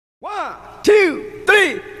2,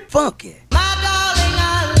 3, funk it. My darling,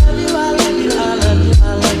 I love you, I love you, I love you,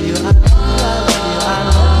 I love you, I love you, I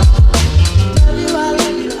love you, I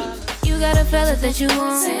love you, I love you. You got a fella that you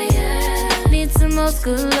want. Say yeah. Need some more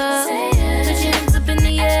good love. Say yeah. Put your hands up in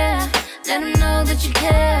the air. Let them know that you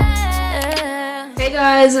care. Hey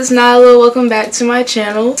guys, it's Nyla. Welcome back to my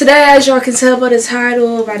channel. Today, as y'all can tell by the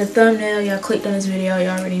title, by the thumbnail, y'all clicked on this video,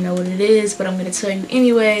 y'all already know what it is, but I'm going to tell you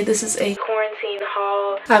anyway. This is a quarantine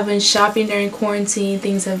haul. I've been shopping during quarantine,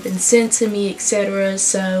 things have been sent to me, etc.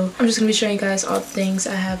 So I'm just going to be showing you guys all the things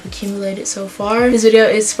I have accumulated so far. This video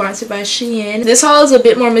is sponsored by SHEIN. This haul is a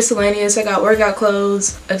bit more miscellaneous. I got workout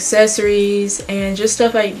clothes, accessories, and just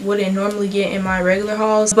stuff I wouldn't normally get in my regular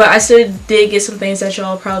hauls, but I still did get some things that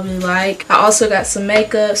y'all probably like. I also got some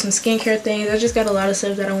makeup, some skincare things. I just got a lot of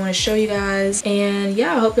stuff that I want to show you guys, and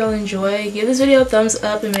yeah, I hope y'all enjoy. Give this video a thumbs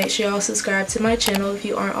up and make sure y'all subscribe to my channel if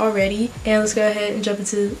you aren't already, and let's go ahead and jump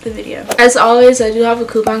into the video. As always, I do have a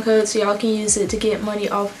coupon code so y'all can use it to get money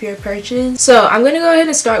off of your purchase. So I'm gonna go ahead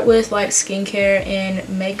and start with like skincare and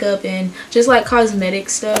makeup and just like cosmetic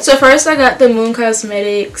stuff. So first, I got the Moon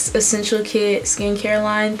Cosmetics Essential Kit skincare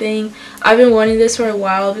line thing. I've been wanting this for a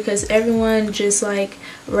while because everyone just like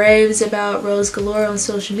raves about Rose Galore on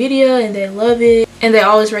social media and they love it and they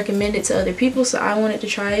always recommend it to other people, so I wanted to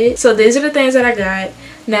try it. So these are the things that I got.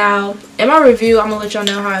 Now in my review, I'm gonna let y'all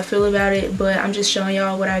know how I feel about it, but I'm just showing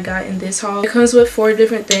y'all what I got in this haul. It comes with 4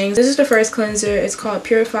 different things. This is the first cleanser, it's called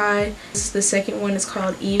Purify. This is the second one, it's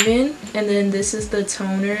called Even, and then this is the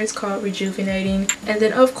toner, it's called Rejuvenating, and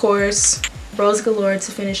then of course Rose Galore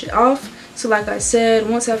to finish it off. So like I said,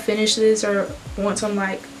 once I finish this, or once I'm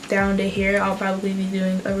like down to here, I'll probably be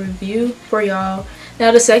doing a review for y'all.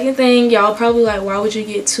 Now the second thing, y'all probably like, why would you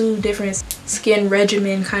get 2 different skin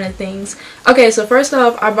regimen kind of things? Okay, so first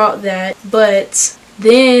off, I bought that, but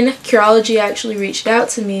then Curology actually reached out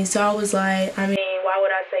to me, so I was like, I mean, why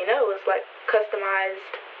would I say no? It's like customized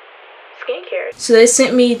skincare. So they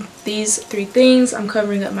sent me these 3 things. I'm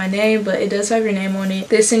covering up my name, but it does have your name on it.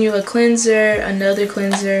 They send you a cleanser, another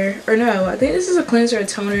cleanser, or no, I think this is a cleanser, a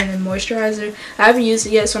toner, and a moisturizer. I haven't used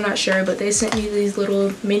it yet, so I'm not sure, but they sent me these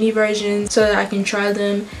little mini versions so that I can try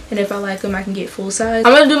them, and if I like them, I can get full size.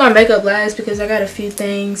 I'm gonna do my makeup last because I got a few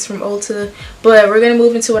things from Ulta, but we're gonna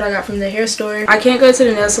move into what I got from the hair store. I can't go to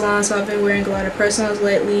the nail salon, so I've been wearing a lot of press-ons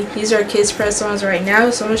lately. These are Kiss press-ons right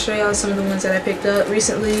now, so I'm gonna show y'all some of the ones that I picked up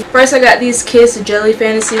recently. First, I got these Kiss Jelly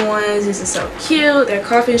Fantasy ones. These are so cute. They're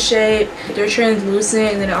coffin shaped, they're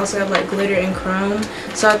translucent, and then they also have like glitter and chrome,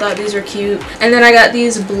 so I thought these were cute. And then I got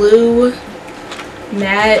these blue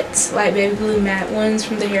matte, like baby blue matte ones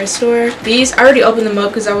from the hair store. These, I already opened them up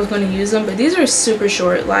because I was going to use them, but these are super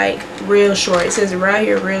short, like real short. It says right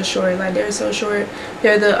here real short, like they're so short.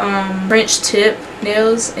 They're the French tip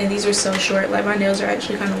nails, and these are so short, like my nails are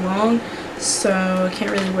actually kind of long, so I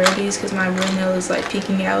can't really wear these because my real nail is like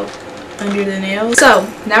peeking out under the nail. So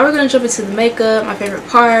now we're gonna jump into the makeup, my favorite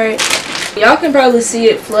part. Y'all can probably see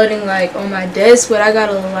it flooding like on my desk, but I got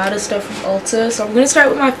a lot of stuff from Ulta. So I'm gonna start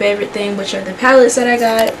with my favorite thing, which are the palettes that I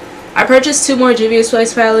got. I purchased 2 more Juvia's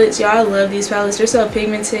Place palettes. Y'all, I love these palettes. They're so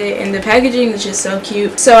pigmented and the packaging is just so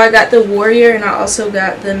cute. So I got the Warrior, and I also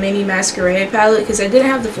got the Mini Masquerade palette because I didn't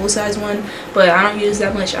have the full-size one, but I don't use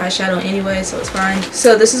that much eyeshadow anyway, so it's fine.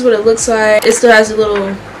 So this is what it looks like. It still has a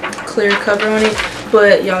little clear cover on it,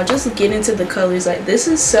 but y'all just get into the colors. Like, this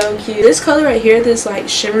is so cute. This color right here, this like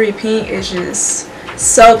shimmery pink, is just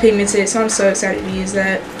so pigmented, so I'm so excited to use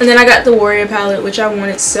that. And then I got the Warrior palette, which I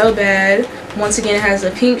wanted so bad. Once again, it has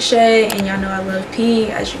a pink shade, and y'all know I love pink,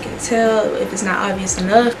 as you can tell if it's not obvious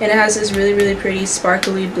enough. And it has this really, really pretty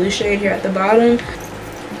sparkly blue shade here at the bottom.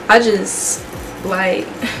 I just like,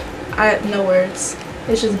 I have no words.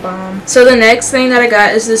 It's just bomb. So the next thing that I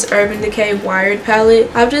got is this Urban Decay Wired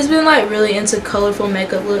palette. I've just been like really into colorful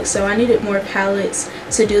makeup looks, so I needed more palettes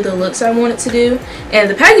to do the looks I wanted to do. And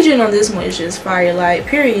the packaging on this one is just fire, like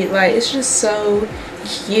period. Like, it's just so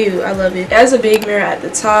cute. I love it. It has a big mirror at the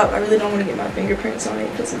top. I really don't want to get my fingerprints on it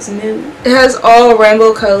because it's new. It has all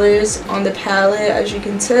rainbow colors on the palette, as you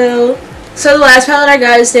can tell. So the last palette I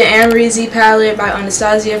got is the Amrezy palette by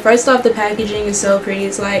Anastasia. First off, the packaging is so pretty.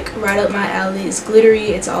 It's like right up my alley. It's glittery.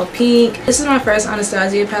 It's all pink. This is my first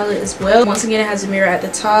Anastasia palette as well. Once again, it has a mirror at the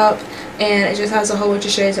top, and it just has a whole bunch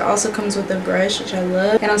of shades. It also comes with a brush, which I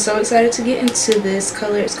love, and I'm so excited to get into this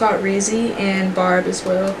color. It's called Reezy and Barb as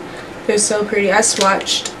well. They're so pretty. I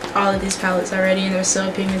swatched all of these palettes already, and they're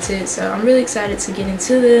so pigmented, so I'm really excited to get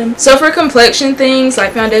into them. So for complexion things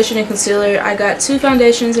like foundation and concealer, I got 2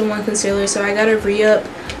 foundations and 1 concealer. So I got a re-up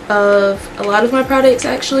of a lot of my products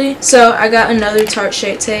actually. So I got another Tarte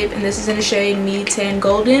Shape Tape, and this is in the shade Me Tan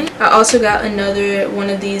Golden. I also got another one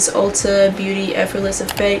of these Ulta Beauty Effortless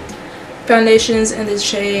Effect foundations in the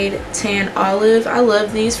shade Tan Olive. I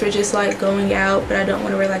love these for just like going out, but I don't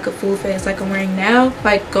want to wear like a full face like I'm wearing now.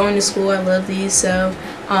 Like going to school, I love these. So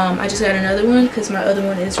I just got another one because my other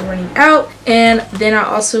one is running out. And then I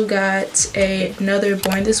also got another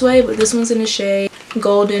Born This Way, but this one's in the shade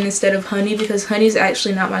Golden instead of Honey, because Honey is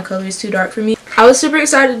actually not my color. It's too dark for me. I was super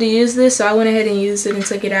excited to use this, so I went ahead and used it and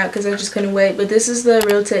took it out because I just couldn't wait. But this is the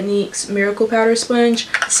Real Techniques Miracle Powder Sponge.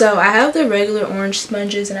 So I have the regular orange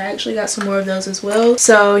sponges, and I actually got some more of those as well.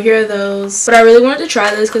 So here are those. But I really wanted to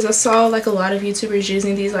try this because I saw like a lot of YouTubers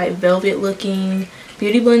using these like velvet looking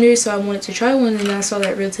beauty blenders, so I wanted to try one, and then I saw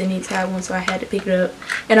that Real Techniques had one, so I had to pick it up,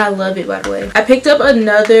 and I love it, by the way. I picked up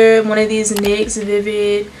another one of these NYX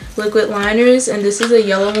Vivid liquid liners, and this is a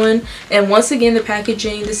yellow one, and once again the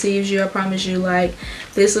packaging deceives you. I promise you, like,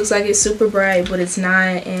 this looks like it's super bright, but it's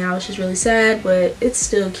not, and I was just really sad, but it's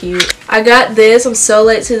still cute. I got this. I'm so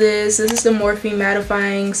late to this. This is the Morphe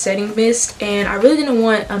Mattifying Setting Mist, and I really didn't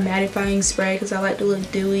want a mattifying spray because I like to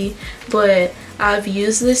look dewy, but I've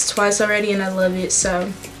used this twice already and I love it,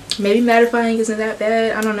 so maybe mattifying isn't that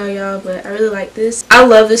bad. I don't know, y'all, but I really like this. I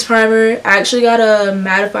love this primer. I actually got a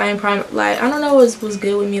mattifying primer. Like, I don't know what's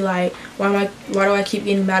good with me. Like, why do I keep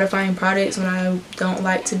getting mattifying products when I don't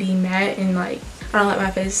like to be matte, and like I don't like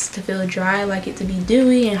my face to feel dry. I like it to be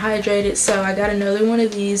dewy and hydrated. So I got another one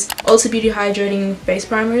of these Ulta Beauty Hydrating Face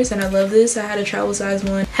Primers, and I love this. I had a travel size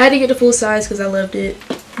one. Had to get the full size because I loved it.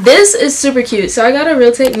 This is super cute. So I got a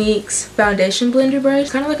Real Techniques foundation blender brush,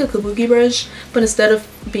 kind of like a kabuki brush, but instead of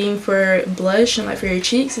being for blush and like for your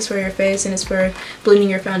cheeks, it's for your face, and it's for blending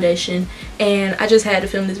your foundation. And I just had to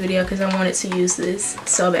film this video because I wanted to use this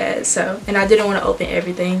so bad. So, and I didn't want to open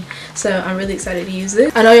everything, so I'm really excited to use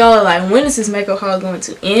this. I know y'all are like, when is this makeup haul going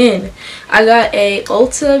to end? I got a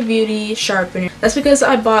Ulta Beauty sharpener. That's because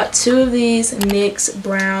I bought 2 of these NYX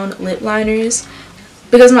brown lip liners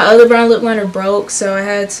because my other brown lip liner broke, so I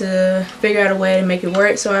had to figure out a way to make it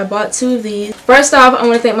work. So I bought 2 of these. First off, I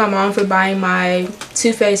want to thank my mom for buying my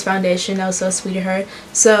Too Faced foundation. That was so sweet of her.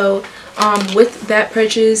 So with that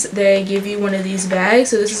purchase, they give you one of these bags.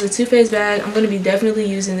 So this is a Too Faced bag. I'm going to be definitely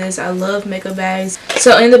using this. I love makeup bags.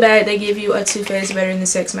 So in the bag, they give you a Too Faced Better Than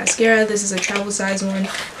Sex mascara. This is a travel size one,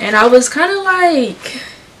 and I was kind of like,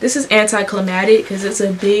 this is anticlimactic because it's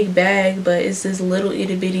a big bag, but it's this little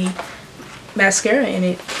itty bitty mascara in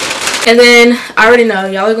it. And then I already know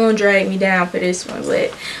y'all are gonna drag me down for this one,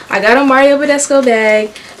 but I got a Mario Badescu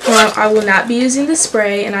bag. I will not be using the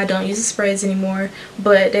spray, and I don't use the sprays anymore,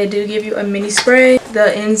 but they do give you a mini spray,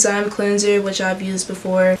 the enzyme cleanser, which I've used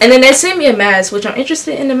before, and then they sent me a mask, which I'm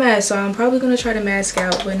interested in the mask, so I'm probably going to try the mask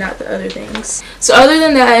out, but not the other things. So other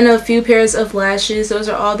than that, and a few pairs of lashes, those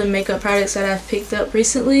are all the makeup products that I've picked up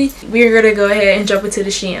recently. We're going to go ahead and jump into the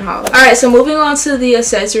SHEIN haul. Alright, so moving on to the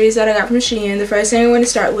accessories that I got from SHEIN, the first thing I'm going to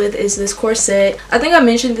start with is this corset. I think I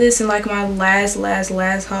mentioned this in like my last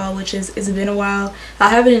haul, which is, it's been a while. I'll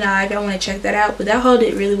have it in eye if y'all want to check that out, but that haul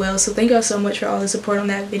did really well, so thank y'all so much for all the support on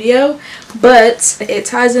that video. But it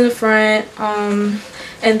ties in the front, and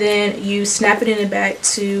then you snap it in the back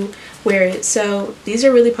to wear it. So these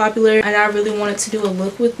are really popular, and I really wanted to do a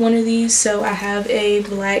look with one of these, so I have a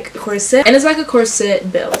black corset, and it's like a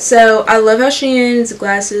corset belt. So I love how SHEIN's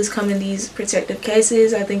glasses come in these protective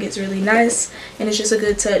cases. I think it's really nice, and it's just a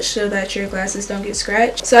good touch so that your glasses don't get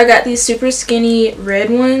scratched. So I got these super skinny red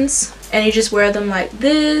ones, and you just wear them like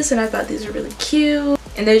this, and I thought these were really cute,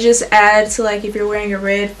 and they just add to, like, if you're wearing a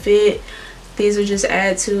red fit, these will just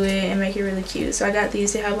add to it and make it really cute. So I got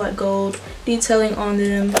these. They have like gold detailing on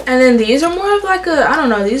them, and then these are more of like a, I don't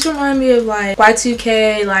know, these remind me of like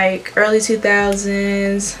Y2K, like early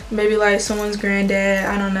 2000s, maybe like someone's granddad.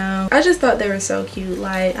 I don't know, I just thought they were so cute.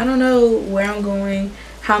 Like, I don't know where I'm going,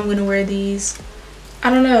 how I'm gonna wear these. I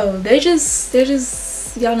don't know, they're just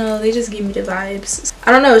y'all know, they just give me the vibes.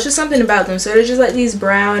 I don't know, it's just something about them. So they're just like these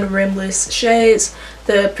brown rimless shades.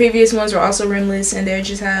 The previous ones were also rimless, and they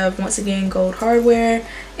just have, once again, gold hardware,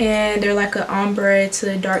 and they're like an ombre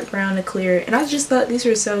to dark brown to clear, and I just thought these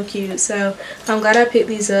were so cute. So I'm glad I picked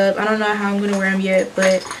these up. I don't know how I'm gonna wear them yet,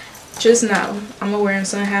 but just know I'm gonna wear them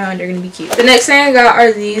somehow, and they're gonna be cute. The next thing I got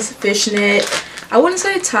are these fishnet, I wouldn't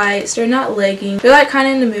say tights, they're not leggings, they're like kind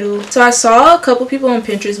of in the middle. So I saw a couple people on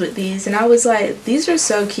Pinterest with these, and I was like, these are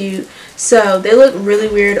so cute. So they look really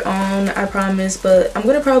weird on, I promise, but I'm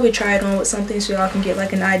gonna probably try it on with something so y'all can get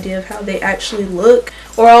like an idea of how they actually look,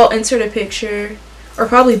 or I'll insert a picture, or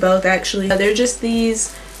probably both actually. They're just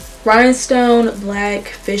these rhinestone black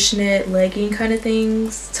fishnet legging kind of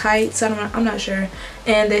things, tights. I'm not sure,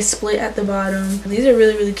 and they split at the bottom. These are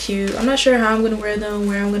really cute. I'm not sure how I'm gonna wear them,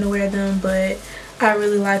 where I'm gonna wear them, but I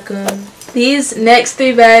really like them. These next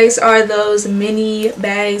 3 bags are those mini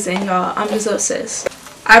bags, and y'all, I'm just obsessed.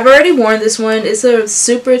 I've already worn this one. It's a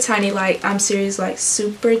super tiny, like, I'm serious, like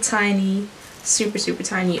super tiny, super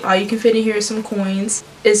tiny. All you can fit in here is some coins.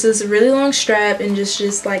 It's this really long strap and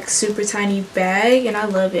just like super tiny bag, and I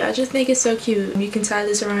love it. I just think it's so cute. You can tie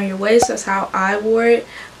this around your waist. That's how I wore it,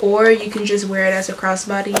 or you can just wear it as a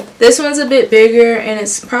crossbody. This one's a bit bigger, and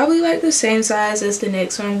it's probably like the same size as the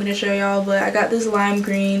next one I'm going to show y'all, but I got this lime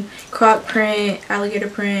green croc print, alligator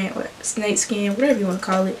print, or snake skin, whatever you want to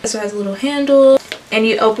call it. So it has a little handle, and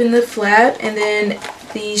you open the flap, and then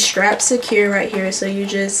the straps secure right here, so you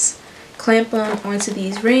just clamp them onto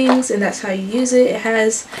these rings, and that's how you use it. It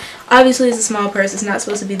has, obviously it's a small purse, it's not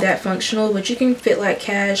supposed to be that functional, but you can fit like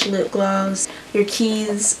cash, lip gloss, your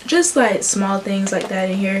keys, just like small things like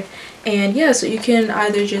that in here. And yeah, so you can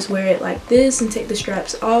either just wear it like this and take the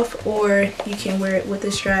straps off, or you can wear it with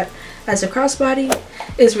the strap as a crossbody.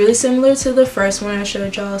 It's really similar to the first one I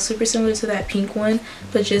showed y'all, super similar to that pink one,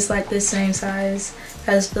 but just like the same size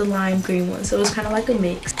as the lime green one, so it's kind of like a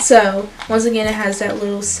mix. So once again, it has that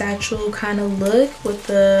little satchel kind of look with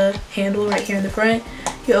the handle right here in the front.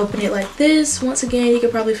 You open it like this. Once again, you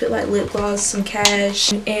could probably fit like lip gloss, some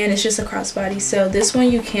cash, and it's just a crossbody. So this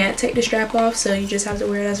one you can't take the strap off, so you just have to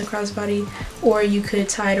wear it as a crossbody, or you could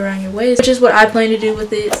tie it around your waist, which is what I plan to do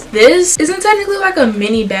with it. This isn't technically like a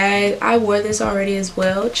mini bag. I wore this already as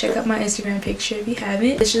well. Check out my Instagram picture if you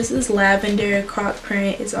haven't. It's just this lavender croc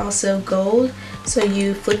print. It's also gold. So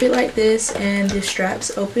you flip it like this, and the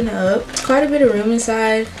straps open up. It's quite a bit of room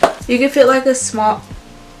inside. You can fit like a small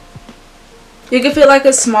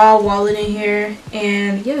wallet in here,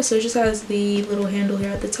 and yeah, so it just has the little handle here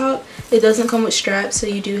at the top. It doesn't come with straps, so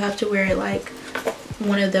you do have to wear it like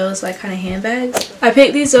one of those like kind of handbags. I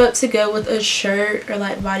picked these up to go with a shirt or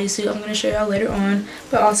like bodysuit I'm going to show y'all later on,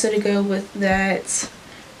 but also to go with that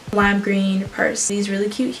lime green purse. These really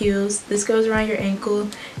cute heels. This goes around your ankle,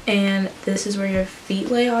 and this is where your feet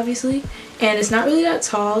lay, obviously. And it's not really that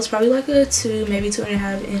tall. It's probably like a 2, maybe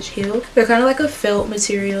 2.5 inch heel. They're kind of like a felt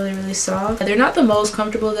material. They're really soft. They're not the most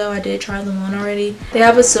comfortable though. I did try them on already. They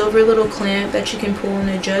have a silver little clamp that you can pull and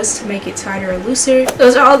adjust to make it tighter or looser.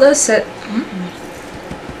 Those are all the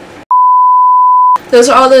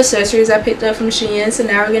accessories I picked up from SHEIN, so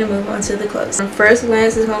now we're going to move on to the clothes. From first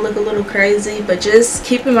glance, it's going to look a little crazy, but just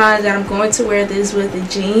keep in mind that I'm going to wear this with the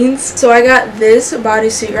jeans. So I got this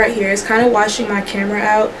bodysuit right here. It's kind of washing my camera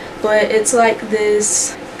out, but it's like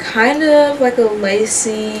this kind of like a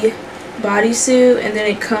lacy bodysuit, and then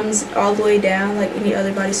it comes all the way down like any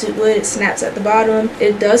other bodysuit would. It snaps at the bottom.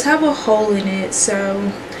 It does have a hole in it, so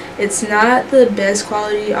it's not the best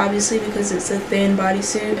quality, obviously, because it's a thin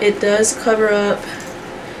bodysuit. It does cover up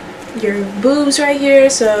your boobs right here,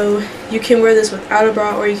 so you can wear this without a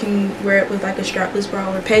bra, or you can wear it with like a strapless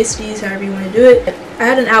bra or pasties, however you want to do it. I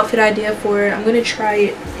had an outfit idea for it. I'm going to try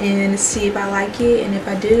it and see if I like it, and if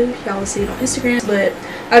I do, y'all will see it on Instagram. But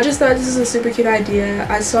I just thought this is a super cute idea.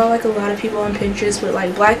 I saw like a lot of people on Pinterest with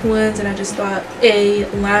like black ones, and I just thought a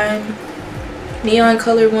lime neon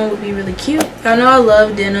color one would be really cute. Y'all know I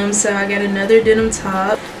love denim, so I got another denim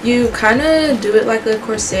top. You kind of do it like a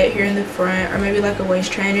corset here in the front, or maybe like a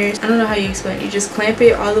waist trainer. I don't know how you explain it. You just clamp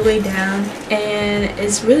it all the way down, and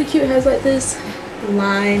it's really cute. It has like this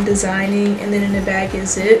line designing, and then in the back it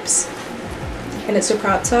zips, and it's a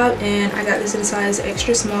crop top. And I got this in a size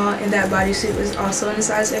extra small, and that bodysuit was also in a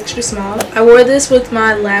size extra small. I wore this with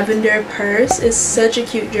my lavender purse. It's such a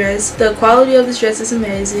cute dress. The quality of this dress is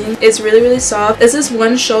amazing. It's really soft. It's this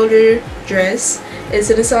one shoulder dress. It's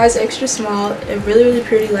in a size extra small, a really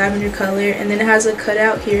pretty lavender color, and then it has a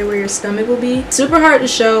cutout here where your stomach will be. Super hard to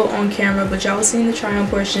show on camera, but y'all will see in the try on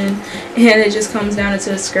portion, and it just comes down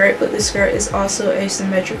into a skirt, but the skirt is also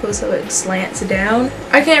asymmetrical, so it slants down.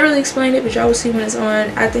 I can't really explain it, but y'all will see when it's on.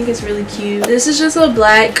 I think it's really cute. This is just a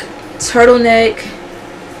black turtleneck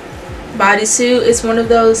bodysuit. It's one of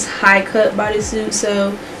those high cut bodysuits,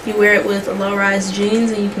 so you wear it with low-rise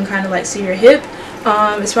jeans and you can kind of like see your hip.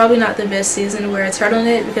 It's probably not the best season to wear a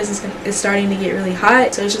turtleneck because it's starting to get really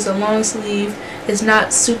hot, so it's just a long sleeve. It's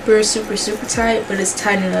not super tight, but it's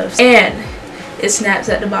tight enough, and it snaps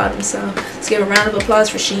at the bottom. So let's give a round of applause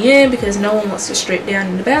for SHEIN, because no one wants to strip down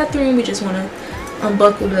in the bathroom. We just want to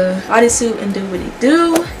unbuckle the bodysuit and do what it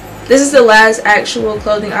do. This is the last actual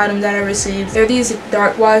clothing item that I received. They're these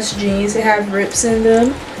dark wash jeans. They have rips in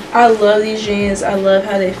them, I love these jeans. I love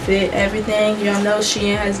how they fit everything. Y'all know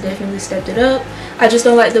SHEIN has definitely stepped it up. I just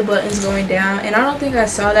don't like the buttons going down, and I don't think I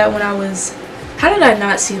saw that when I was... How did I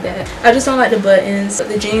not see that? I just don't like the buttons.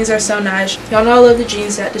 The jeans are so nice. Y'all know I love the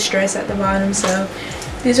jeans that distress at the bottom, so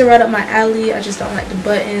these are right up my alley. I just don't like the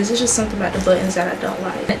buttons. There's just something about the buttons that I don't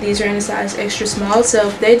like. These are in a size extra small, so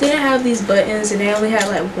if they didn't have these buttons and they only had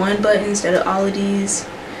like one button instead of all of these,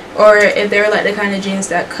 or if they were like the kind of jeans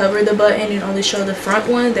that cover the button and only show the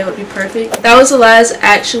front one, that would be perfect. That was the last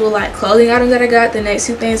actual like clothing item that I got. The next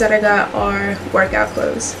two things that I got are workout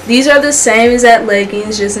clothes. These are the same as that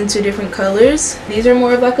leggings, just in two different colors. These are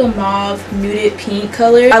more of like a mauve muted pink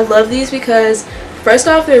color. I love these because first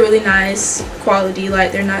off, they're really nice quality.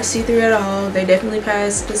 Like, they're not see-through at all. They definitely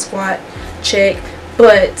pass the squat check.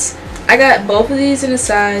 But I got both of these in a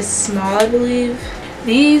size small, I believe.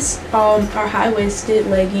 These are high-waisted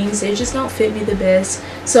leggings. They just don't fit me the best.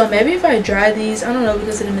 So maybe if I dry these, I don't know,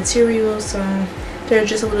 because of the material, so they're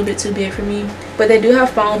just a little bit too big for me. But they do have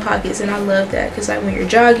phone pockets, and I love that, because like when you're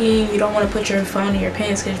jogging, you don't want to put your phone in your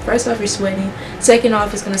pants, because first off, you're sweating. Second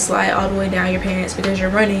off, it's going to slide all the way down your pants because you're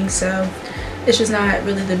running, so it's just not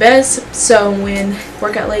really the best. So when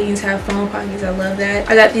workout leggings have phone pockets, I love that.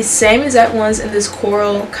 I got these same exact ones in this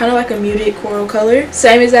coral, kind of like a muted coral color.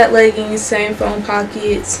 Same as that leggings, same phone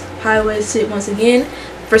pockets, high-waisted once again.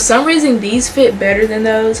 For some reason, these fit better than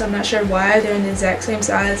those. I'm not sure why. They're in the exact same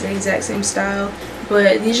size, the exact same style,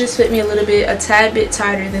 but these just fit me a tad bit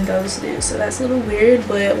tighter than those do. So that's a little weird,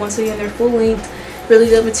 but once again, they're full length. Really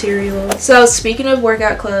good material. So speaking of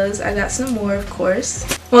workout clothes, I got some more, of course.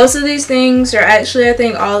 Most of these things are actually, I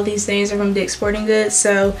think all of these things are from Dick's Sporting Goods,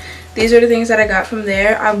 so these are the things that I got from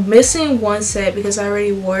there. I'm missing one set because I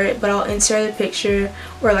already wore it, but I'll insert a picture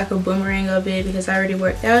or like a boomerang of it because I already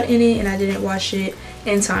worked out in it and I didn't wash it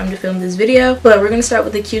in time to film this video. But we're gonna start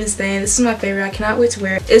with the cutest thing. This is my favorite. I cannot wait to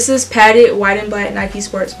wear it. It's this padded white and black Nike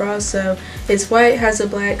sports bra. So it's white, has a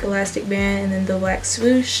black elastic band, and then the black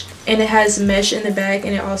swoosh, and it has mesh in the back,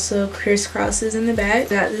 and it also crisscrosses in the back.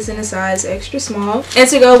 Got this in a size extra small. And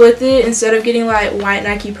to go with it, instead of getting like white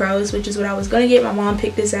Nike Pros, which is what I was gonna get, my mom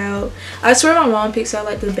picked this out. I swear my mom picks out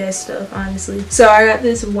like the best stuff, honestly. So I got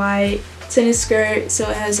this white tennis skirt, so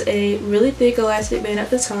it has a really thick elastic band at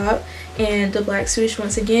the top and the black swoosh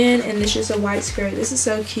once again, and it's just a white skirt. This is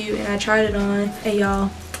so cute, and I tried it on, and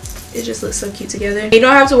y'all, it just looks so cute together. You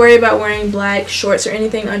don't have to worry about wearing black shorts or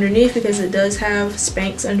anything underneath because it does have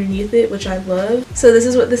Spanx underneath it, which I love. So this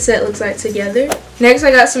is what the set looks like together. Next,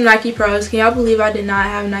 I got some Nike Pros. Can y'all believe I did not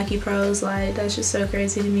have Nike Pros? Like, that's just so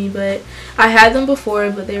crazy to me. But I had them before,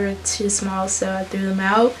 but they were too small, so I threw them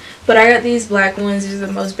out. But I got these black ones. These are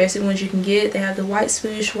the most basic ones you can get. They have the white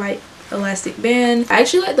swoosh, white elastic band. I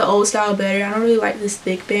actually like the old style better. I don't really like this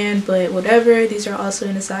thick band, but whatever. These are also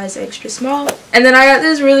in a size extra small. And then I got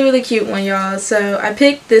this really cute one, y'all. So I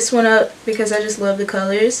picked this one up because I just love the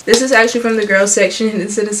colors. This is actually from the girls section, and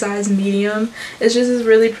it's in a size medium. It's just this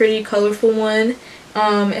really pretty colorful one.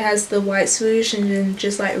 It has the white swoosh and then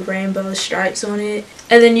just like rainbow stripes on it,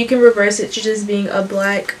 and then you can reverse it to just being a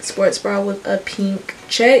black sports bra with a pink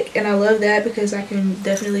check, and I love that because I can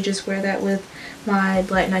definitely just wear that with my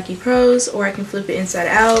black Nike Pros, or I can flip it inside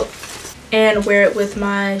out and wear it with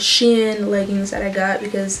my SHEIN leggings that I got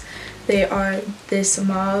because they are this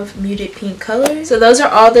mauve muted pink color. So those are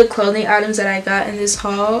all the clothing items that I got in this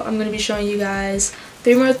haul. I'm going to be showing you guys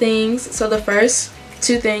 3 more things. So the first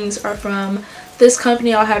 2 things are from this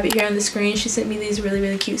company. I'll have it here on the screen. She sent me these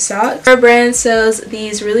really cute socks. Her brand sells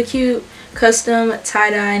these really cute custom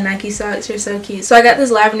tie-dye Nike socks. They're so cute. So I got this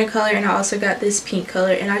lavender color, and I also got this pink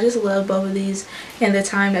color, and I just love both of these and the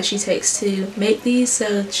time that she takes to make these.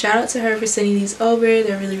 So shout out to her for sending these over.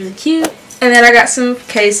 They're really cute. And then I got some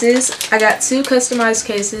cases. I got 2 customized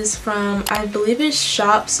cases from, I believe it's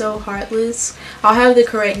Shop So Heartless. I'll have the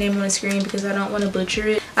correct name on the screen because I don't want to butcher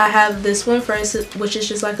it. I have this one first, which is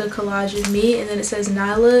just like a collage of me, and then it says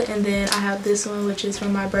Nyla, and then I have this one, which is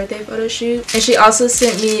from my birthday photo shoot. And she also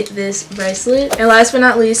sent me this bracelet. And last but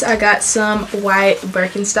not least, I got some white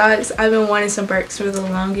Birkenstocks. I've been wanting some Birks for the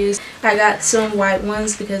longest. I got some white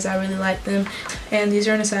ones because I really like them, and these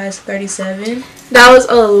are in a size 37. That was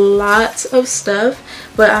a lot of stuff,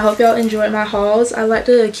 but I hope y'all enjoyed my hauls. I like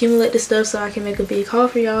to accumulate the stuff so I can make a big haul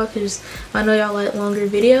for y'all because I know y'all like longer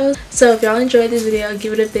videos. So if y'all enjoyed this video,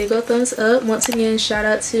 give it a big old thumbs up. Once again, shout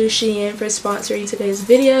out to SHEIN for sponsoring today's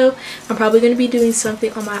video. I'm probably going to be doing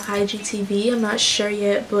something on my IGTV. I'm not sure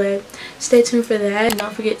yet, but stay tuned for that. And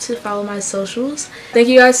don't forget to follow my socials. Thank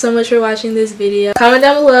you guys so much for watching this video. Comment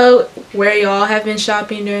down below where y'all have been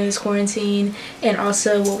shopping during this quarantine, and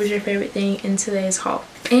also what was your favorite thing in today's haul.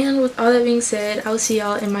 And with all that being said, I'll see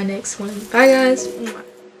y'all in my next one. Bye guys.